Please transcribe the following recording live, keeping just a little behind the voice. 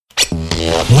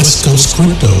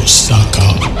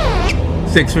WestCoastCryptos.com.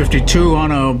 6:52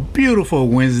 on a beautiful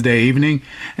Wednesday evening,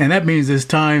 and that means it's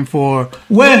time for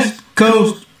West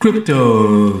Coast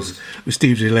Cryptos with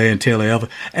Steve DeLay and Taylor Elva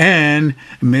and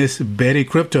Miss Betty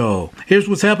Crypto. Here's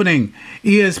what's happening.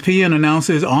 ESPN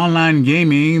announces online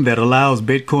gaming that allows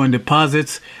Bitcoin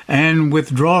deposits and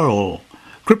withdrawal.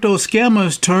 Crypto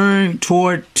scammers turn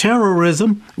toward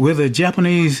terrorism with a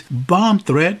Japanese bomb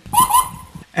threat.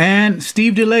 And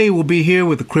Steve DeLay will be here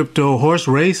with the Crypto Horse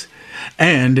Race.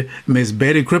 And Miss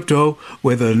Betty Crypto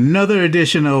with another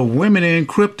edition of Women in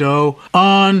Crypto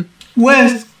on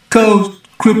West Coast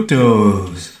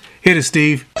Cryptos. Hit it,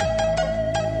 Steve.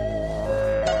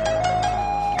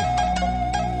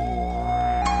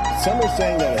 Some are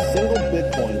saying that a single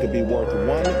Bitcoin could be worth $1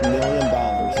 million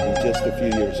in just a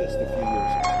few years.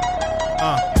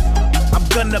 I'm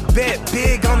gonna bet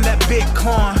big on that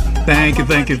Bitcoin.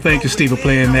 Thank you, Steve, for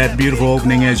playing that beautiful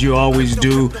opening as you always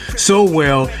do so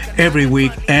well every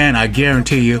week. And I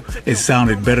guarantee you it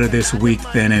sounded better this week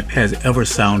than it has ever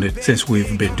sounded since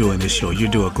we've been doing this show. You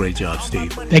do a great job,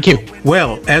 Steve. Thank you.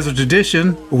 Well, as a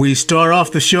tradition, we start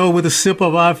off the show with a sip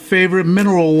of our favorite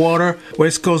mineral water,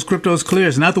 West Coast Cryptos Clear.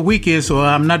 It's not the weekend, so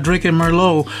I'm not drinking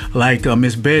Merlot like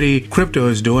Miss Betty Crypto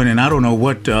is doing, and I don't know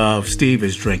what Steve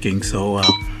is drinking, so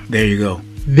there you go.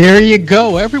 There you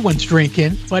go. Everyone's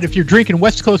drinking. But if you're drinking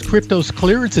West Coast Cryptos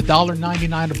Clear, it's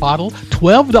 $1.99 a bottle,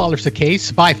 $12 a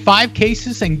case. Buy 5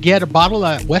 cases and get a bottle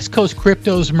of West Coast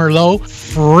Cryptos Merlot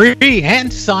free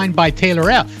and signed by Taylor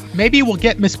F. Maybe we'll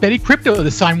get Miss Betty Crypto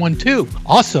to sign one too.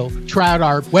 Also, try out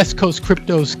our West Coast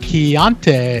Cryptos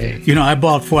Chianti. You know, I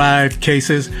bought 5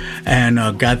 cases and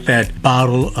got that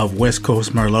bottle of West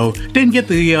Coast Merlot. Didn't get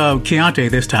the Chianti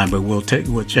this time, but we'll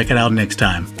check it out next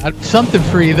time. Something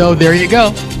free though. There you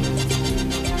go.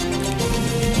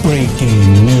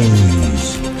 Breaking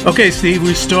news. Okay, Steve,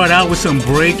 we start out with some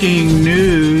breaking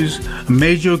news.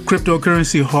 Major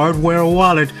cryptocurrency hardware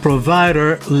wallet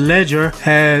provider Ledger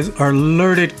has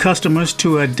alerted customers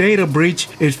to a data breach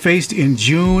it faced in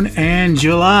June and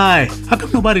July. How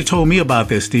come nobody told me about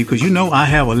this, Steve? Because you know I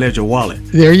have a Ledger wallet.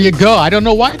 There you go. I don't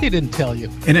know why they didn't tell you.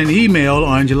 In an email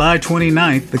on July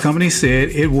 29th, the company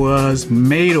said it was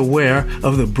made aware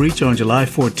of the breach on July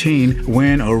 14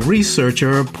 when a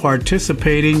researcher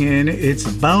participating in its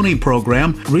bounty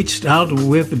program reached out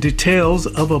with details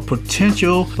of a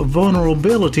potential vulnerability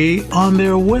on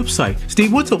their website.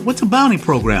 Steve, what's a bounty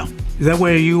program? Is that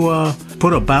where you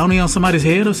put a bounty on somebody's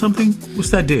head or something? What's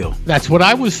that deal? That's what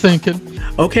I was thinking.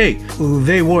 Okay,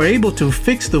 they were able to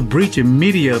fix the breach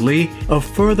immediately. A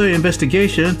further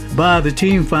investigation by the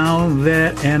team found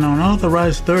that an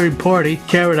unauthorized third party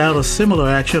carried out a similar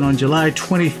action on July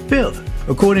 25th.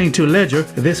 According to Ledger,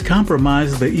 this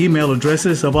compromised the email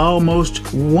addresses of almost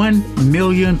 1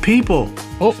 million people.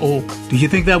 Uh-oh. Do you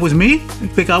think that was me? You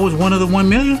think I was one of the 1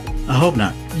 million? I hope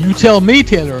not. You tell me,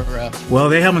 Taylor. Well,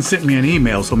 they haven't sent me an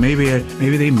email, so maybe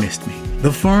they missed me.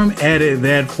 The firm added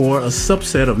that for a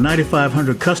subset of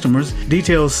 9,500 customers,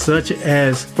 details such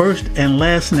as first and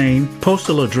last name,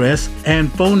 postal address,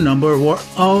 and phone number were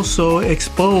also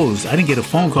exposed. I didn't get a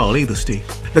phone call either, Steve.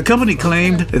 The company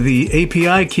claimed the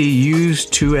API key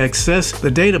used to access the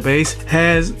database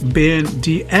has been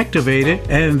deactivated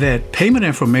and that payment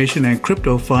information and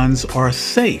crypto funds are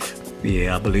safe.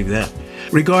 Yeah, I believe that.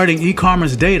 Regarding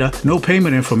e-commerce data, no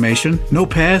payment information, no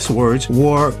passwords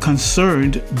were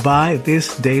concerned by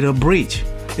this data breach.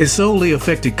 It solely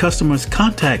affected customers'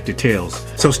 contact details.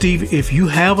 So, Steve, if you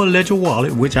have a Ledger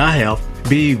wallet, which I have,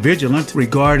 be vigilant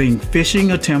regarding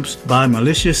phishing attempts by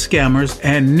malicious scammers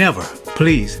and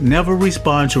please never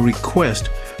respond to requests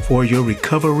for your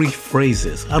recovery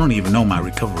phrases. I don't even know my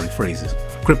recovery phrases.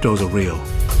 Cryptos are real.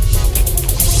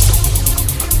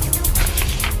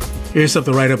 Here's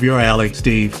something right up your alley,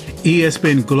 Steve.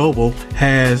 ESPN Global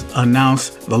has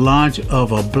announced the launch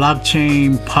of a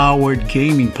blockchain-powered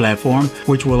gaming platform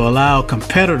which will allow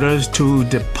competitors to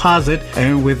deposit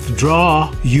and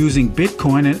withdraw using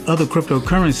Bitcoin and other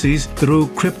cryptocurrencies through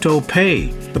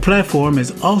CryptoPay. The platform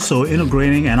is also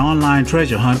integrating an online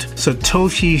treasure hunt,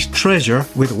 Satoshi's Treasure,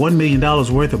 with $1 million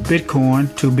worth of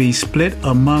Bitcoin to be split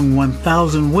among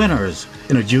 1,000 winners.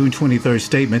 In a June 23rd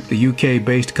statement, the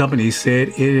UK-based company said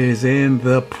it is in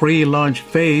the pre-launch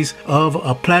phase of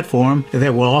a platform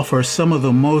that will offer some of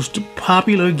the most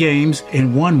popular games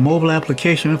in one mobile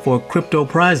application for crypto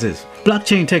prizes.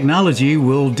 Blockchain technology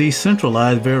will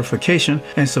decentralize verification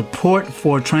and support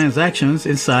for transactions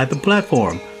inside the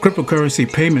platform.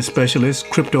 Cryptocurrency payment specialist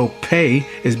CryptoPay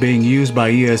is being used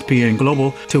by ESPN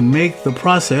Global to make the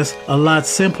process a lot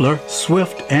simpler,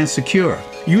 swift, and secure.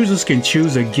 Users can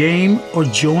choose a game or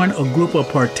join a group of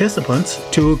participants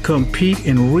to compete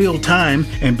in real time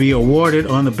and be awarded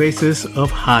on the basis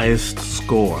of highest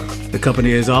score. The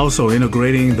company is also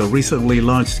integrating the recently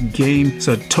launched game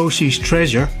Satoshi's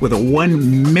Treasure with a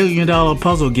 $1 million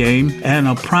puzzle game and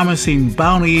a promising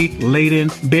bounty-laden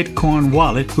Bitcoin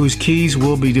wallet whose keys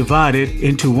will be divided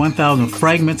into 1,000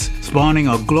 fragments, spawning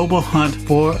a global hunt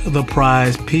for the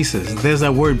prize pieces. There's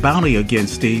that word bounty again,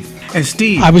 Steve. And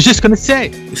Steve, I was just going to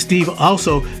say, Steve,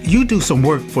 also, you do some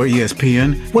work for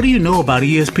ESPN. What do you know about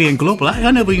ESPN Global?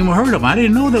 I never even heard of it. I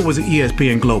didn't know there was an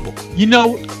ESPN Global.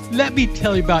 Let me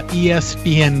tell you about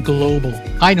ESPN Global.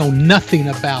 I know nothing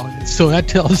about it, so that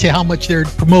tells you how much they're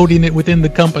promoting it within the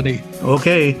company.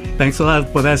 Okay, thanks a lot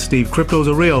for that, Steve. Cryptos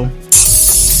are real.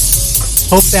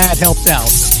 Hope that helped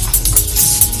out.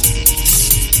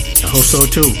 I hope so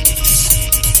too.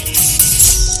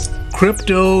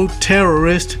 Crypto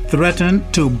terrorists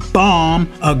threatened to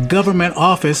bomb a government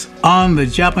office on the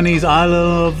Japanese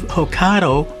island of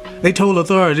Hokkaido. They told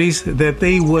authorities that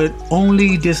they would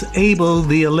only disable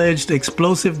the alleged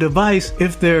explosive device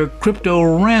if their crypto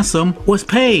ransom was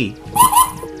paid.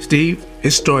 Steve,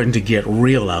 it's starting to get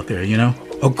real out there, you know?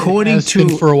 According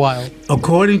to for a while.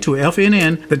 According to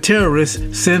FNN, the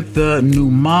terrorists sent the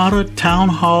Numata town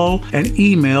hall an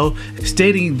email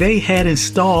stating they had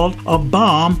installed a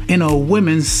bomb in a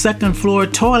women's second floor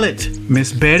toilet.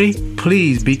 Miss Betty,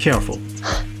 please be careful.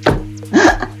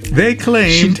 They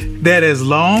claimed that as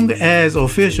long as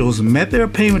officials met their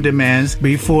payment demands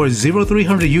before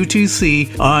 0300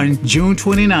 UTC on June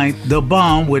 29th, the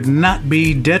bomb would not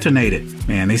be detonated.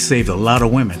 Man, they saved a lot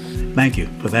of women. Thank you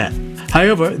for that.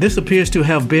 However, this appears to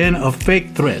have been a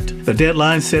fake threat. The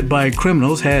deadline set by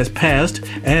criminals has passed,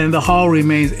 and the hall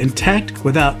remains intact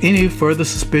without any further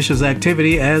suspicious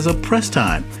activity as of press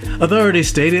time. Authorities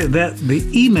stated that the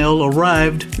email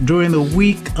arrived during the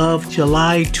week of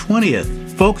July 20th.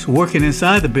 Folks working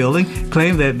inside the building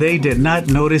claim that they did not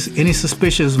notice any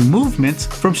suspicious movements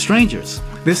from strangers.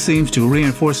 This seems to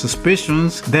reinforce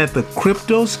suspicions that the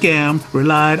crypto scam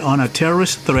relied on a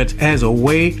terrorist threat as a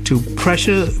way to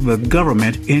pressure the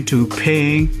government into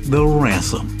paying the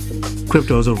ransom.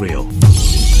 Cryptos are real.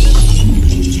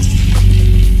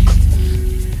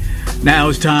 Now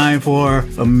it's time for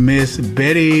Miss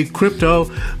Betty Crypto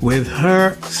with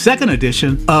her second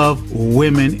edition of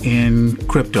Women in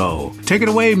Crypto. Take it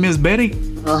away, Miss Betty.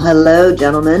 Well, hello,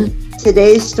 gentlemen.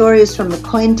 Today's story is from the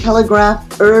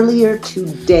Cointelegraph earlier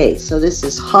today, so this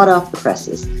is hot off the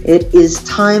presses. It is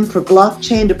time for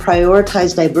blockchain to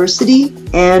prioritize diversity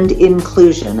and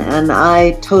inclusion, and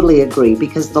I totally agree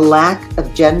because the lack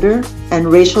of gender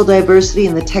and racial diversity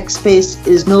in the tech space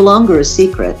is no longer a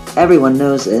secret. Everyone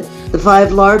knows it. The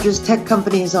 5 largest tech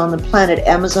companies on the planet,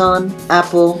 Amazon,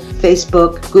 Apple,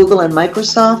 Facebook, Google, and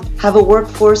Microsoft, have a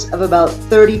workforce of about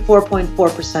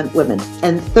 34.4% women.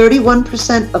 And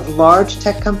 31% of large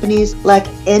tech companies lack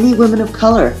any women of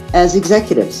color as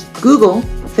executives. Google,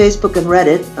 Facebook, and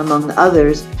Reddit, among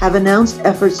others, have announced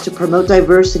efforts to promote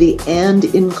diversity and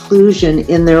inclusion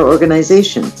in their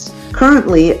organizations.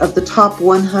 Currently, of the top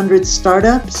 100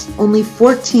 startups, only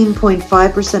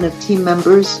 14.5% of team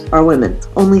members are women.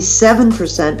 Only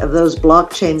 7% of those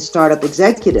blockchain startup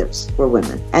executives were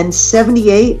women. And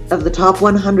 78 of the top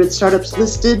 100 startups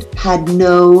listed had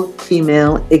no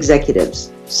female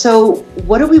executives. So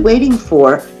what are we waiting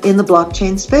for in the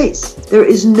blockchain space? There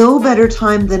is no better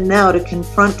time than now to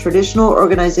confront traditional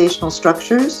organizational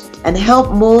structures and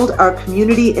help mold our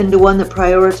community into one that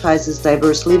prioritizes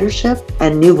diverse leadership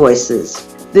and new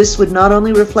voices. This would not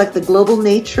only reflect the global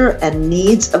nature and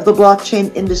needs of the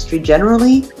blockchain industry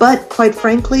generally, but quite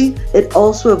frankly, it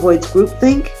also avoids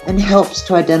groupthink and helps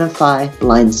to identify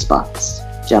blind spots.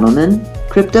 Gentlemen,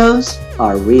 cryptos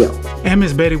are real. And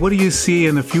Ms. Betty, what do you see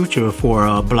in the future for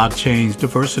blockchain's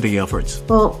diversity efforts?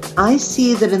 Well, I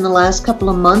see that in the last couple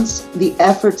of months, the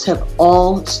efforts have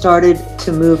all started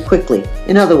to move quickly.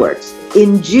 In other words,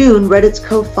 in June, Reddit's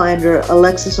co-founder,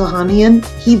 Alexis Ohanian,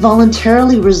 he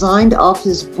voluntarily resigned off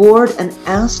his board and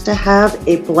asked to have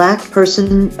a black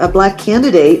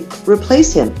candidate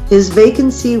replace him. His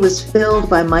vacancy was filled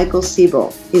by Michael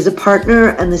Siebel. He's a partner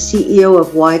and the CEO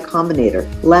of Y Combinator.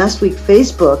 Last week,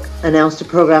 Facebook announced a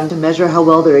program to measure how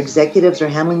well their executives are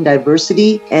handling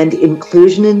diversity and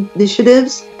inclusion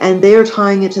initiatives, and they are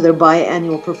tying it to their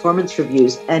biannual performance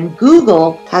reviews. And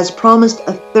Google has promised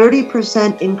a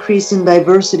 30% increase in in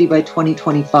diversity by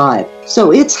 2025.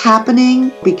 So it's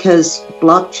happening because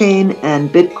blockchain and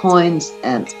Bitcoins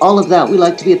and all of that, we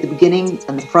like to be at the beginning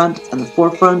and the front and the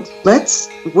forefront. Let's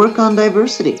work on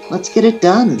diversity. Let's get it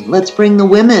done. Let's bring the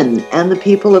women and the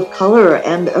people of color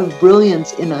and of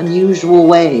brilliance in unusual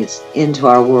ways into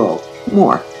our world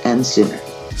more and sooner.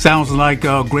 Sounds like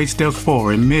great steps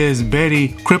forward. Ms. Betty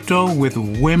Crypto with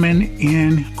Women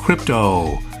in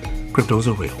Crypto. Crypto's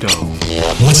a real dough.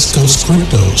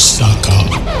 WestCoastCryptos.com.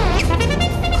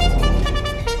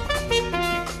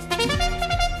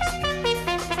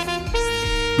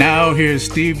 Now here's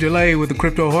Steve DeLay with the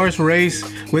Crypto Horse Race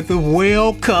with the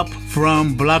Whale Cup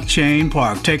from Blockchain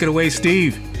Park. Take it away,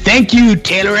 Steve. Thank you,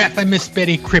 Taylor F. and Miss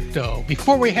Betty Crypto.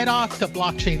 Before we head off to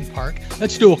Blockchain Park,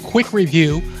 let's do a quick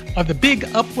review of the big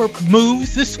upward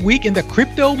moves this week in the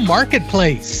crypto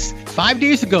marketplace. 5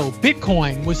 days ago,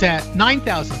 Bitcoin was at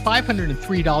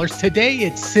 $9,503. Today,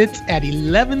 it sits at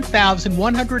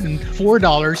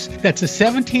 $11,104. That's a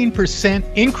 17%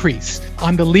 increase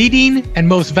on the leading and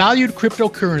most valued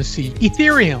cryptocurrency.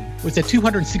 Ethereum was at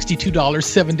 $262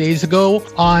 7 days ago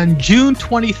on June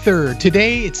 23rd.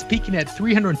 Today, it's peaking at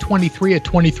 $323, a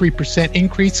 23%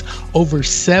 increase over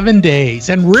 7 days.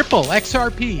 And Ripple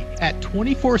XRP at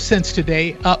 24 cents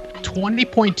today, up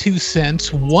 20.2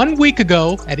 cents. 1 week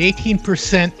ago at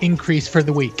 18% increase for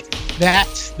the week.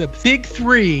 That's the big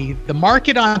three. The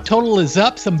market on total is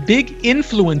up. Some big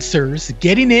influencers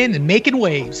getting in and making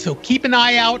waves. So keep an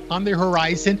eye out on the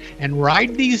horizon and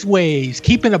ride these waves.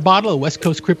 Keeping a bottle of West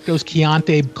Coast Crypto's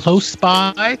Chianti close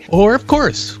by, or of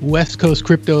course, West Coast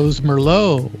Crypto's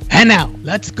Merlot. And now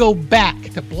let's go back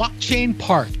to Blockchain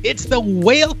Park. It's the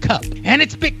Whale Cup and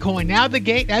it's Bitcoin now the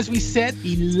gate. As we said,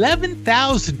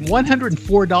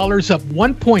 $11,104, up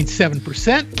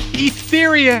 1.7%.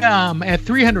 Ethereum at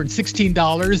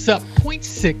 $316, up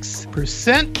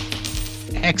 0.6%.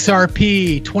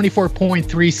 XRP,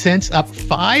 24.3 cents, up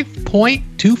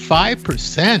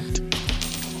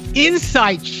 5.25%.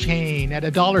 Insight Chain at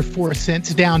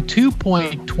 $1.04, down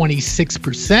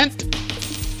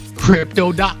 2.26%.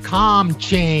 Crypto.com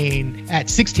chain at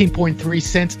 16.3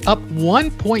 cents, up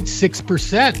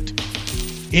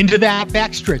 1.6%. Into that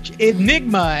backstretch,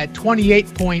 Enigma at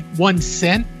 28.1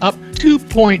 cent, up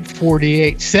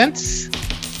 2.48 cents.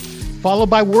 Followed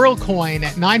by WorldCoin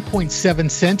at 9.7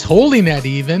 cents, holding that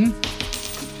even.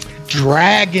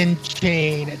 Dragon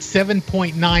Chain at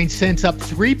 7.9 cents, up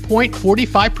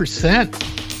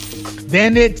 3.45%.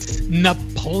 Then it's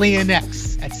Napoleon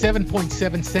X at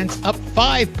 7.7 cents, up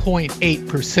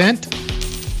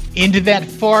 5.8%. Into that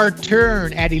far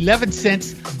turn at 11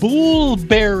 cents,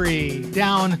 Bullberry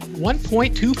down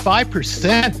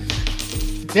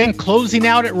 1.25%. Then closing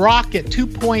out at Rock at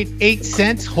 2.8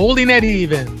 cents, holding it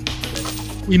even.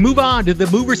 We move on to the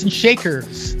movers and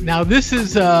shakers. Now this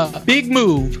is a big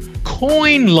move.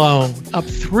 Coin Loan up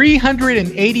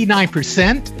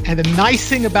 389%. And the nice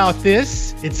thing about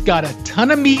this, it's got a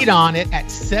ton of meat on it at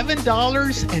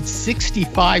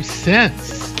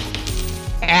 $7.65.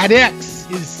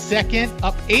 ADX is second,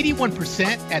 up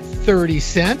 81% at 30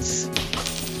 cents.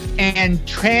 And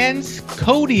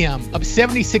Transcodium up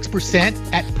 76%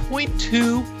 at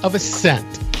 0.2 of a cent.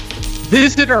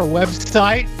 Visit our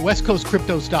website,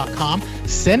 westcoastcryptos.com.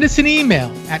 Send us an email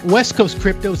at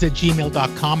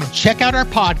westcoastcryptos@gmail.com and check out our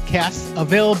podcasts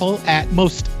available at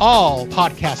most all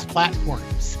podcast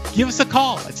platforms. Give us a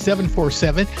call at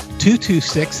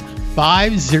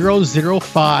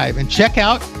 747-226-5005 and check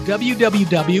out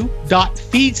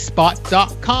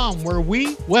www.feedspot.com, where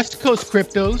we, West Coast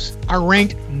Cryptos, are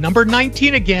ranked number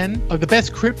 19 again of the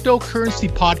best cryptocurrency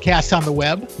podcasts on the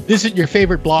web. Visit your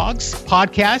favorite blogs,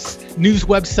 podcasts, news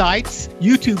websites,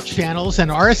 YouTube channels, and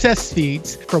RSS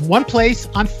feeds from one place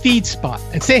on FeedSpot.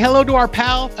 And say hello to our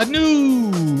pal,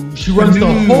 Anu. She runs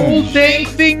the whole dang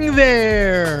thing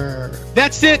there.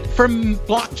 That's it from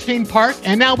Blockchain Park.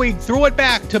 And now we throw it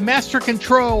back to Master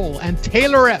Control and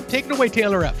Taylor F. Take it away,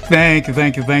 Taylor F. Thank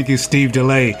you, Steve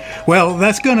DeLay. Well,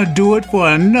 that's going to do it for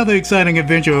another exciting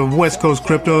adventure of West Coast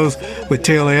Cryptos with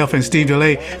Taylor F. and Steve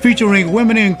DeLay, featuring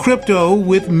Women in Crypto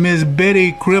with Ms.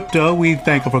 Betty Crypto. We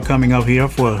thank her for coming up here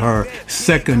for her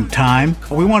second time.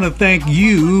 We want to thank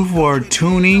you for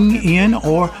tuning in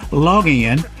or logging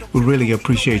in. We really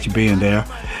appreciate you being there.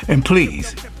 And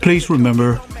please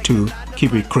remember to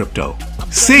keep it crypto.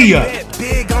 See ya!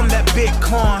 Big on that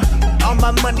Bitcoin. All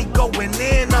my money going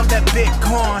in on that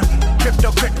Bitcoin.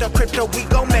 Crypto, we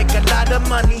gon' make a lot of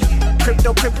money.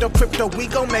 Crypto, we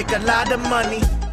gon' make a lot of money.